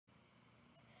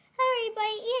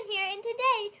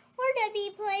today we're going to be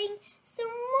playing some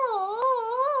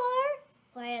more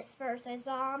Plants vs.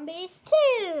 Zombies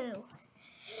 2.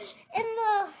 In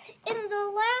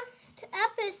the last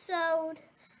episode,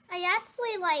 I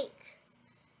actually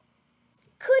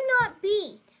could not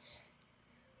beat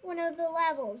one of the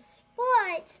levels,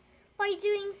 but by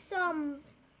doing some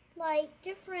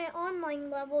different online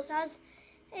levels, I was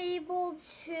able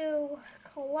to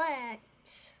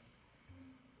collect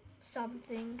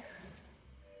something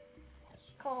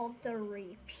called the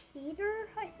repeater,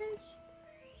 I think.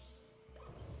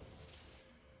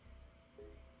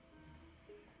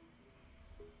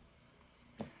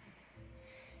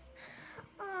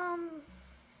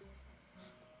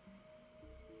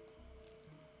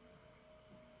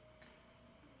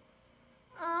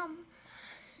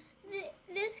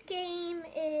 This game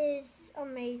is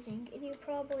amazing, and you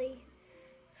probably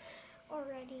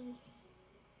already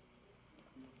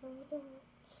know that.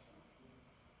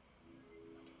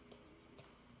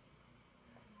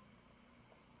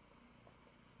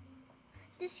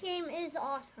 This game is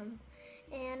awesome,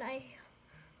 and I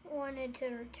wanted to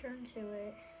return to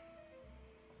it.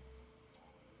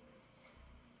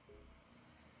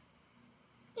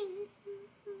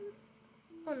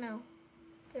 Oh no.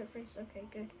 Good freeze. Okay,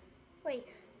 good. Wait.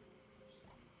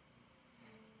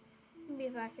 I'll be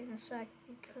back in a sec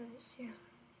because, yeah.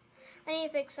 I need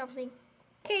to fix something.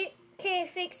 Okay, I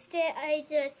fixed it. I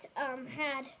just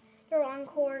had the wrong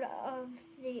cord of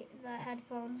the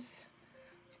headphones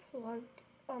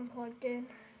plugged in.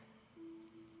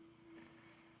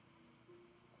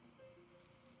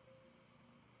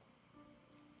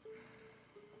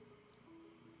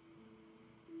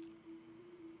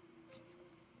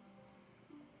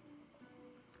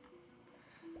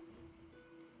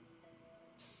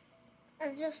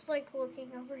 I'm just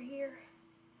looking over here.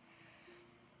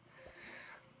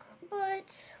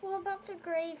 But what about the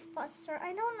Grave Buster?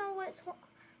 I don't know what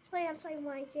plants I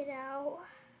might get out.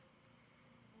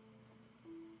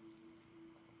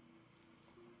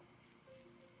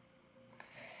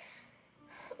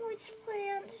 Which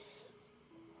plants?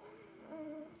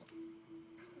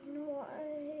 You know what?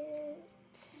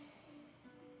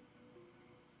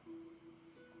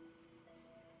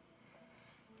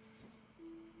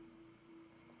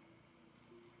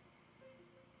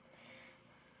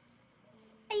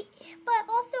 But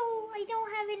also, I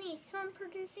don't have any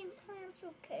sun-producing plants.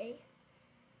 Okay,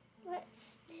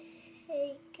 let's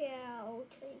take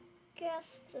out, I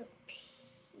guess, the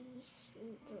pea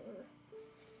seeder.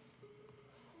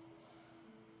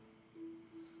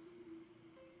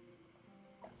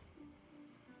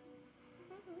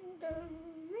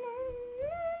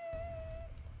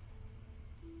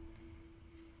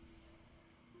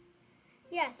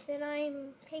 Yes, and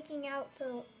I'm taking out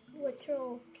the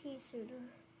literal pea seeder.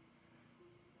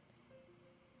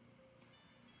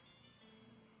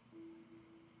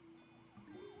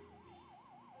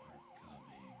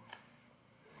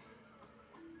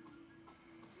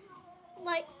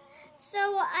 So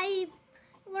I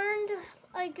learned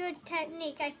a good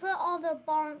technique. I put all the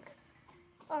bonk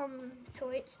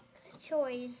toys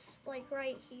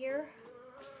right here,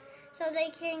 so they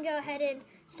can go ahead and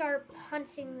start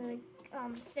punching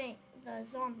the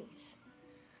zombies.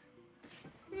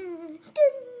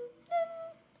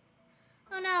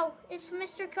 Oh no, it's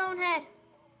Mr. Conehead.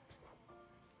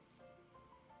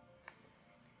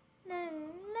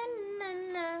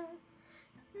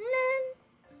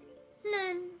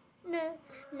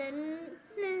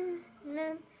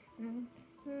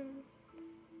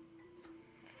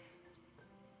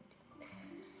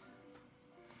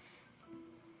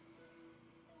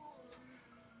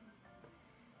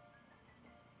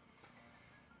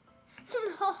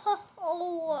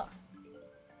 Oh.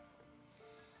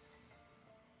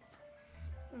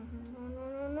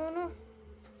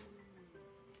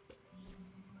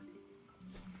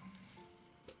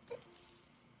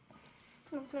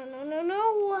 No.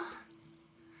 No.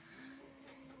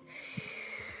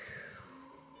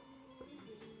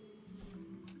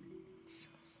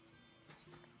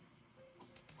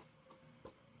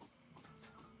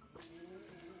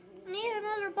 I need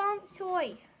another bonk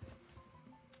toy.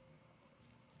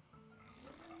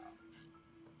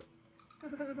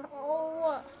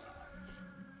 Oh,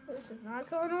 this is not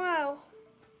going well.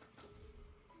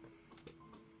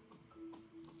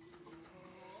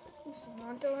 This is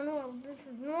not going well. This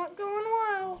is not going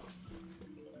well.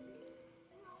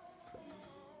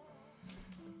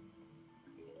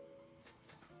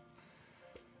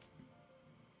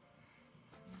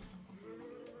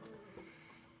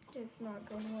 This is not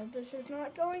going well. This is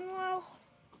not going well.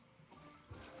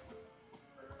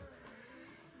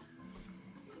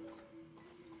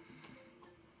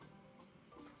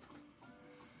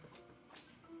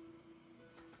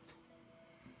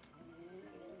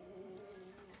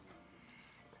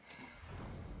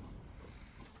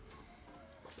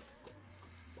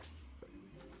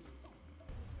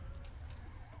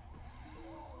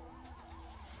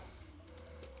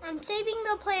 I'm saving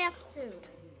the plant food.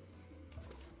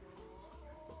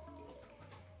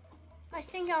 I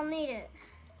think I'll need it.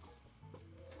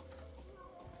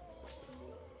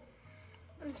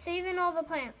 I'm saving all the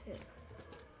plant food.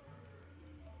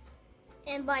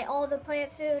 And by all the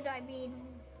plant food, I mean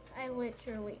I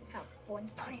literally have one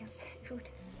plant food.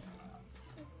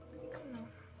 Come on.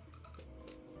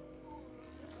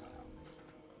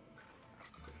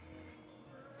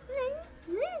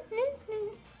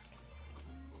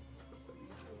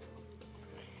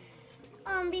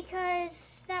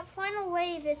 Because that final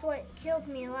wave is what killed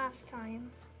me last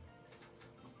time.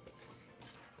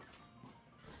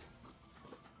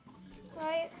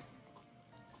 Right?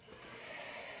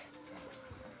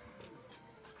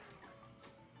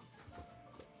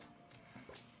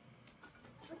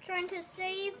 I'm trying to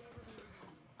save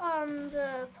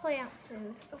the plant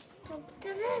food. Oh, don't do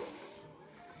this.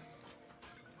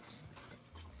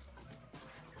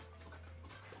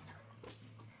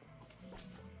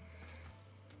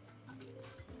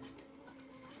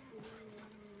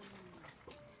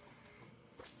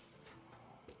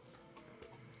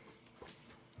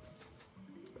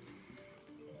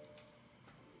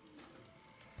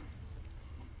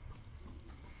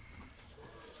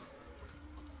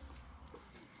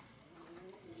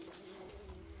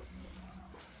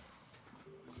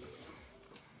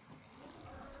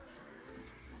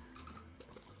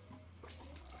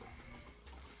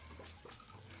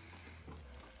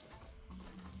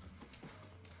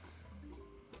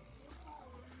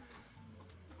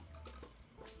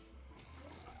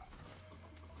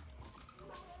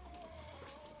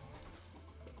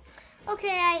 Okay,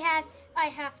 I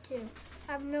have to.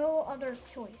 I have no other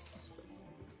choice.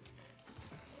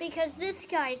 Because this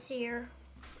guy's here.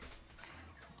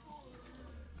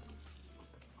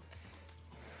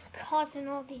 Causing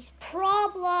all these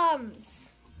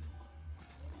problems.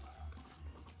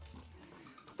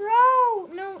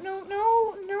 Bro, no.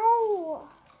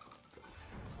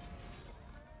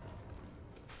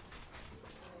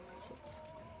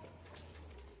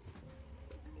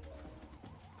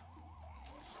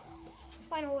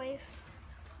 Final wave.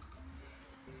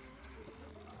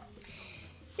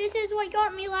 This is what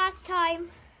got me last time.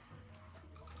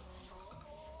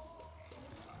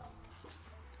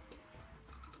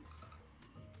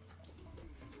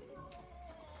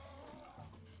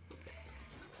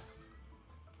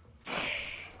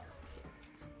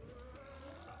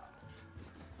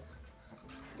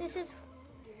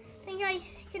 Think I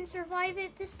can survive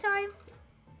it this time?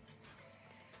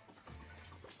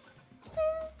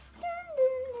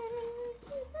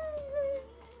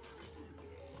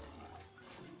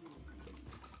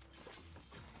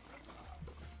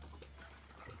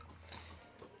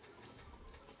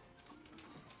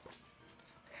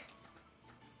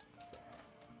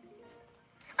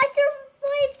 I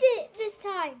survived it this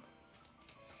time.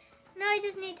 Now I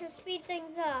just need to speed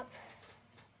things up.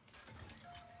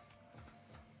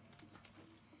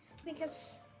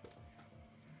 Because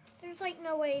there's like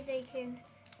no way they can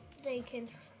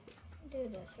do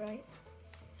this, right?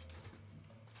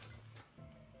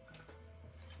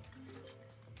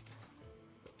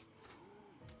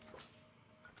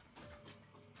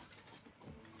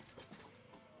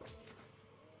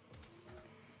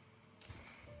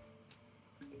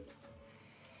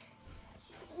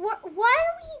 Why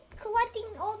are we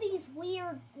collecting all these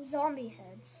weird zombie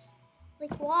heads?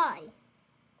 Like, why?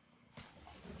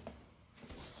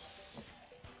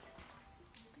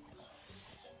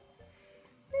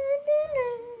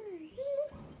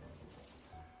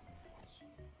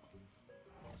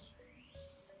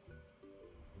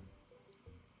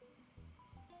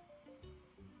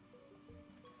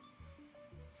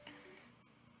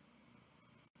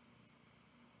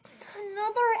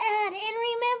 Another ad, and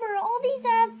remember, all these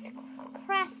ads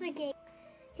crash the game.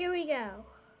 Here we go.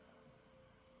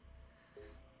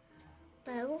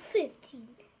 Level 15.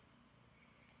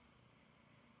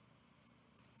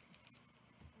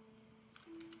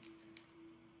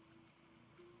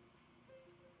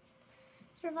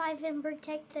 Survive and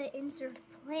protect the insert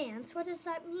plants. What does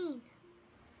that mean?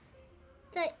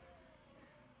 That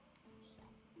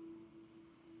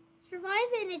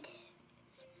survive and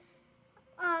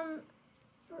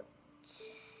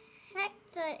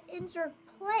protect the insert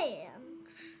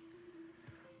plants.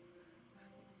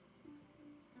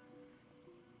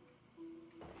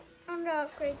 I'm gonna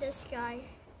upgrade this guy.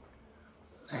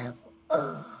 Level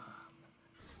up.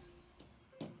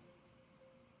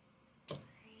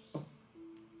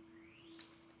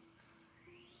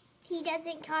 He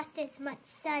doesn't cost as much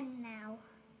sun now.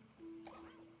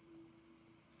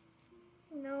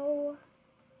 No.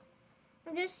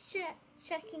 I'm just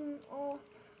checking all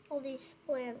all these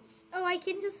plants. Oh, I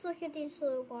can just look at these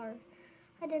little bars.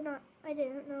 I didn't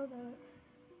know that.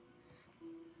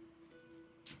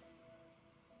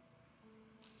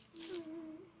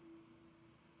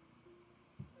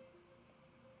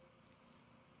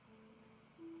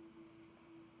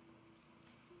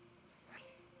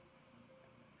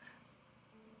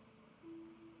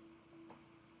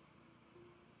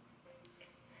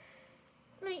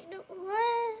 Wait, no,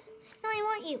 what? No, I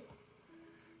want you.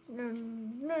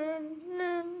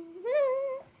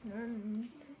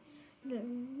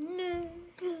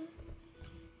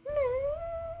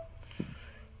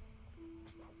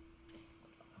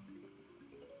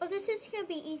 Oh, this is gonna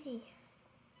be easy,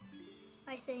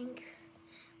 I think,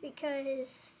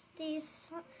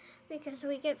 because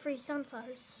we get free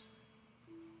sunflowers.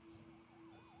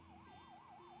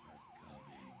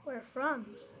 Where from?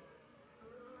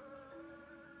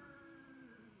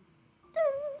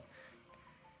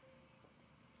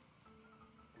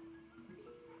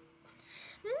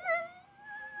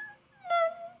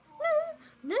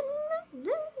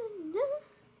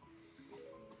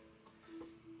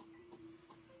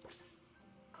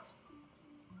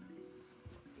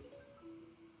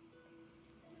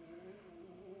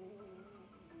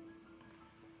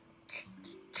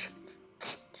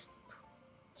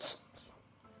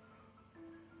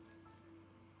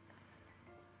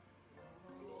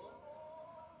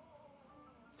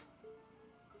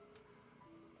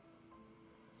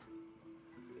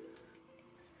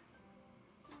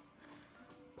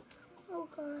 Oh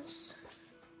gosh.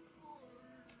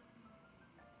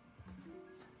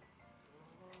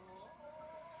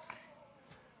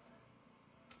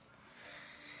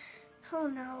 Oh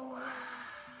no.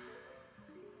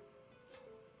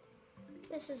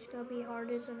 This is gonna be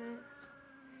hard, isn't it?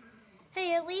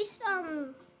 Hey, at least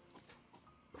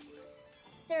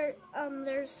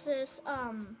there's this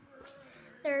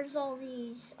there's all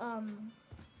these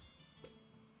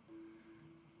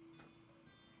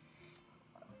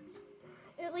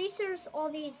at least there's all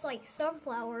these like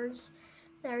sunflowers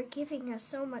that are giving us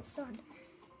so much sun.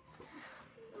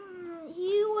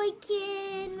 You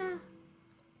again.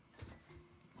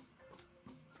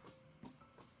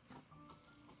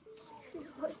 You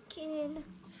again.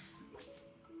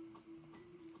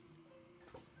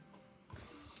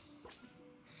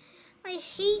 I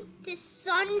hate this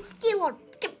sun stealer.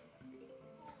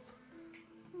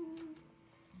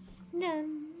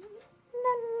 None.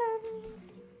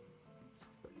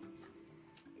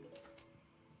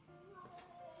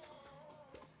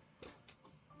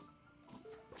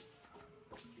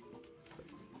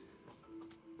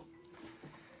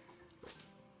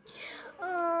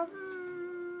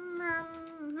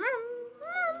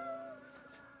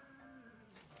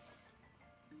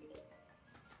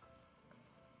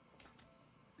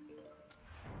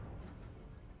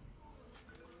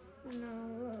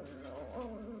 No.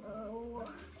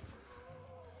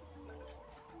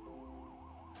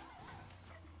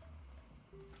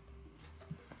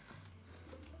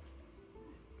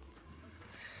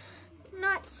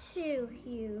 Not too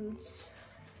huge.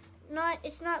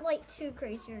 It's not like too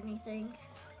crazy or anything.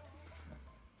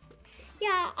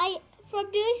 Yeah,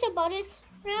 from doing some bonus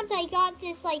rounds, I got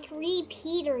this like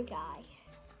repeater guy.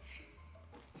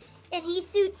 And he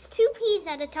shoots 2 peas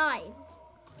at a time.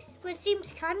 Which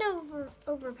seems kind of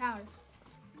overpowered.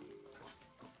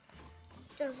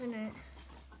 Doesn't it?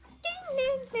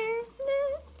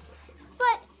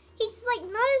 But he's like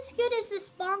not as good as this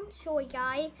bong choy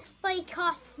guy, but he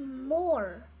costs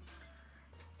more.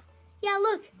 Yeah,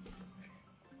 look.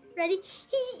 Ready?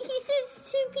 He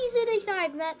shoots 2 peas at a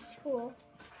time. That's cool.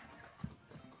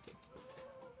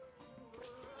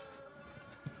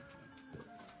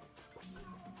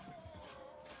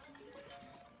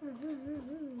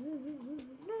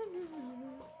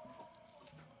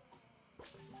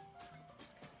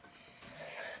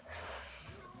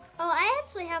 Oh, I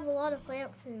actually have a lot of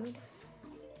plant food.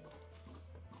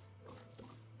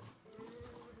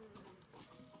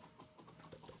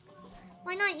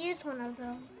 Why not use one of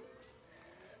them?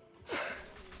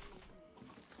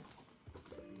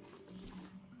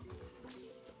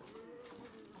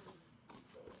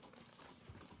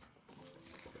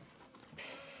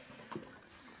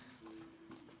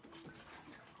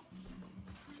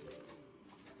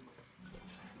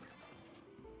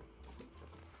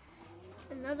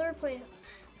 Another plant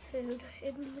food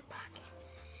in the pocket.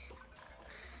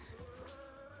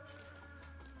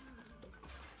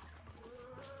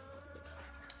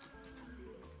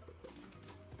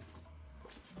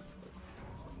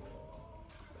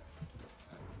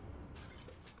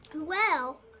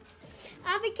 Well, I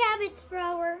have a cabbage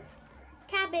thrower,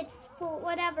 cabbage full,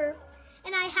 whatever,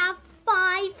 and I have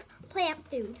 5 plant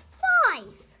food. 5!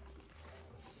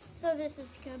 So this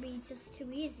is gonna be just too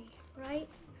easy, right?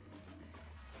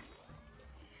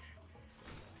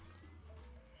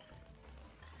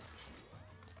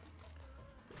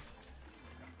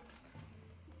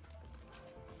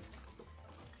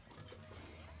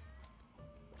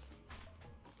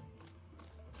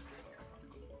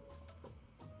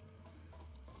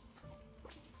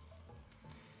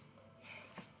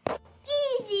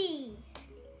 Easy!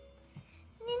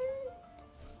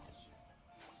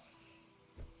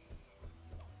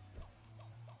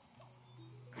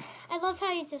 I love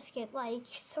how you just get like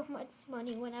so much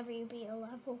money whenever you beat a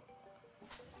level.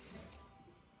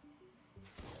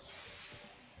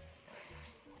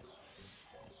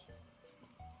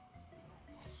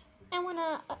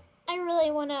 I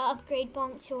really wanna upgrade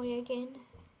Bonk Choy again.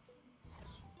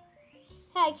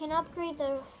 Yeah, I can upgrade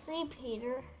the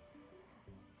repeater.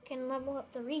 Can level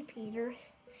up the repeater.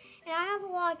 And I have a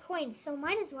lot of coins, so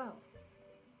might as well.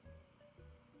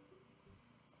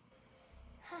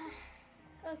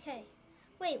 Okay.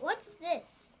 Wait, what's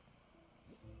this?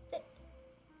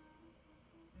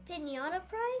 Pinata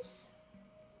prize?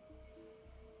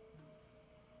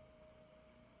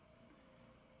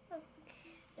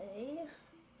 Okay.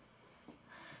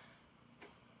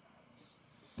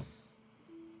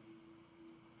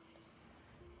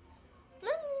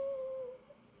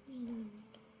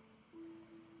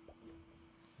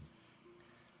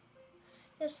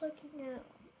 Just looking at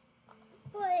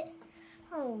what?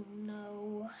 Oh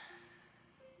no.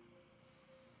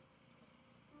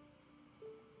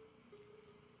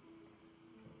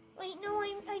 Wait, no,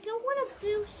 I don't want to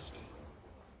boost.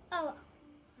 Oh.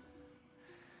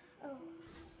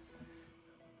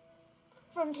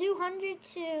 From 200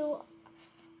 to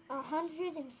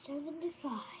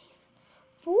 175.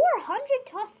 400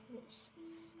 toughness.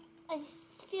 I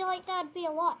feel like that'd be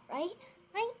a lot, right?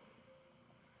 Right?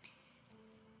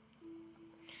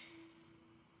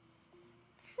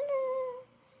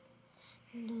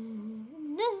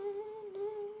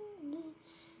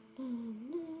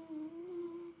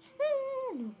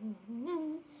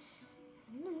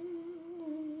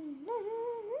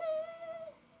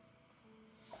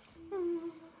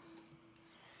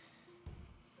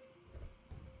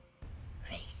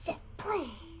 Ready, set, play.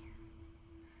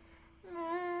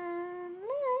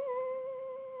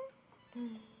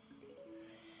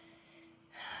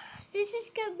 This is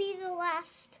gonna be the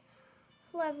last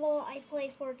level I play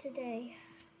for today.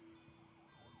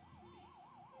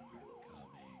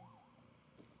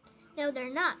 No,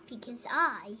 they're not, because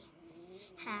I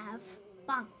have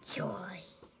Bonk Choy.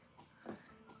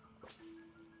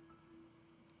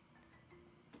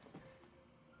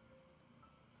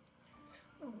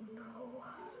 Oh no.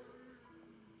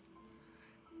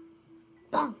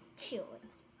 Bonk Choy.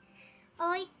 I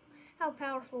like how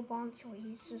powerful Bonk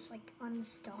Choy is, just like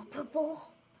unstoppable.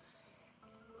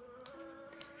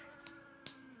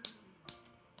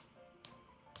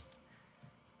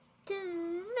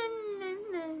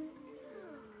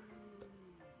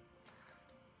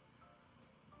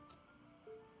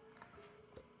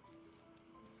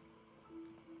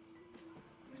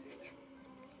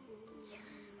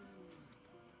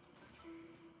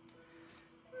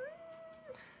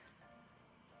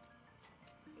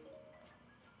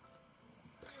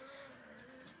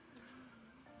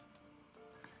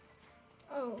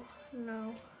 Oh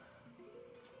no.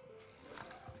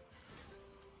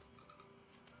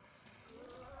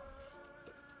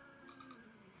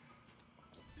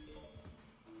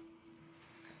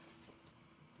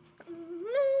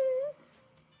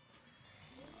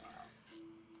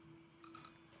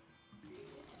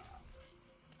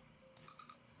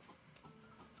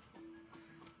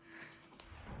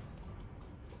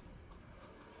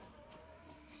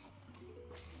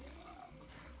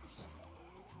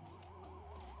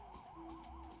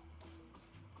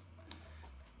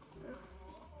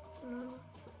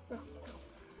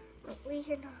 We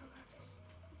can talk about this.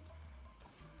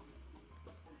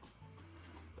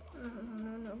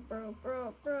 No,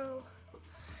 bro.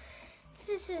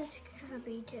 This is gonna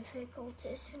be difficult,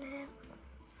 isn't it?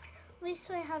 At least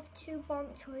I have 2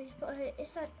 Bonk Choys, but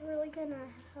is that really gonna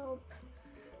help?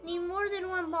 I need more than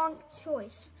 1 Bonk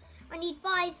Choys. I need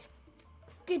 5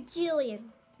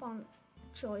 gajillion Bonk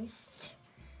Choys.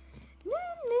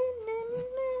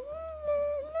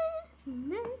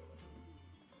 No.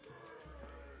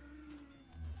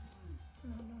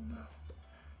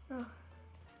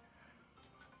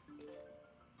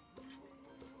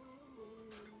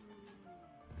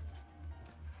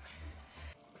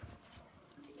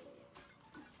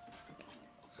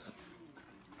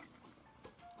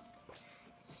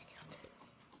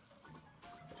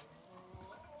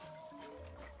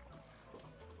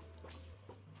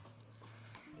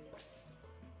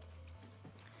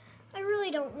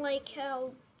 really don't like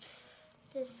how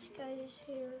this guy is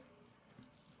here.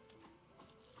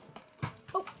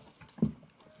 Oh.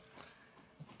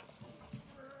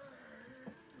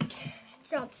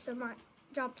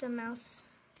 Dropped the mouse.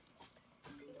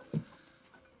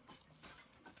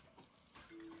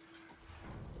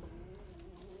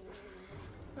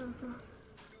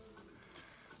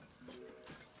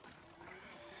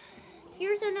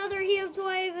 Here's another huge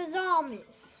wave of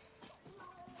zombies.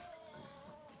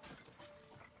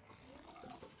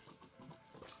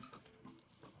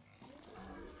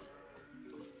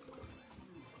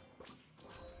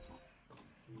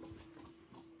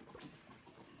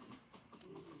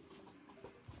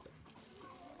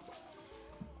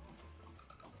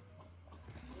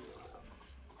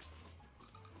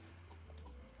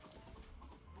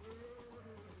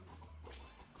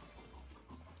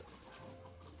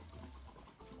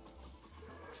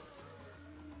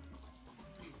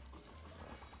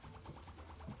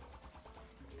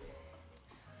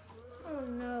 Oh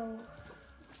no.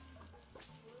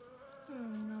 Oh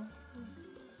no.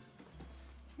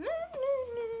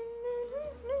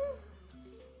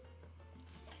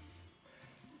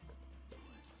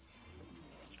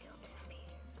 It's a skeleton up here.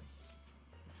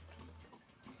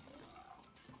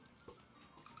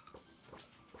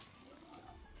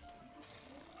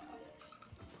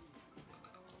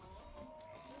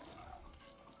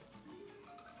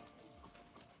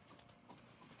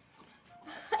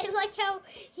 I like how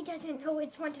he doesn't know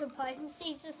which one to punch.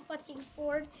 He's just punching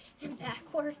forward and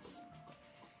backwards.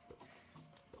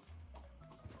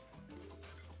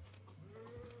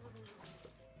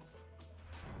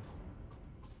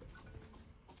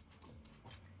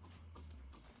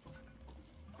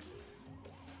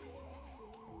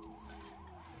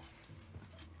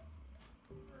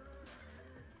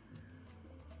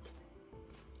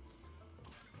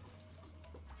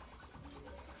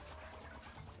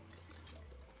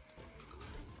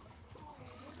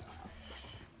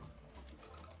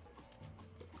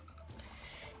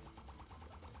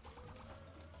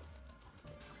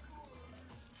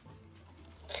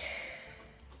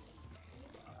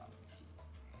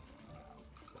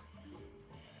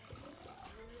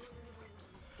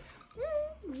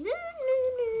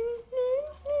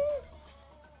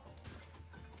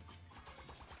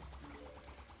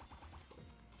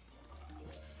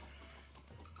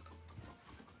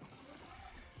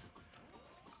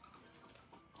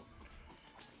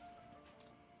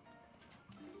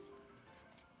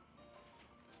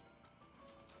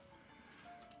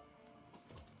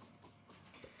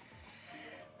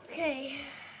 Okay,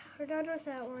 we're done with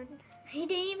that one. He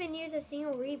didn't even use a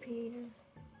single repeater.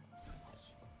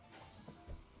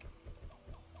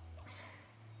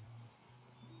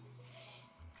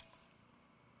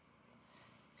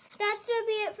 That's gonna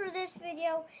be it for this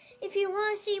video. If you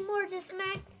want to see more, just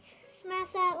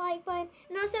smash that like button.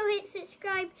 And also hit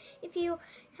subscribe if you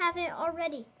haven't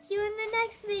already. See you in the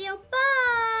next video.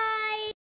 Bye!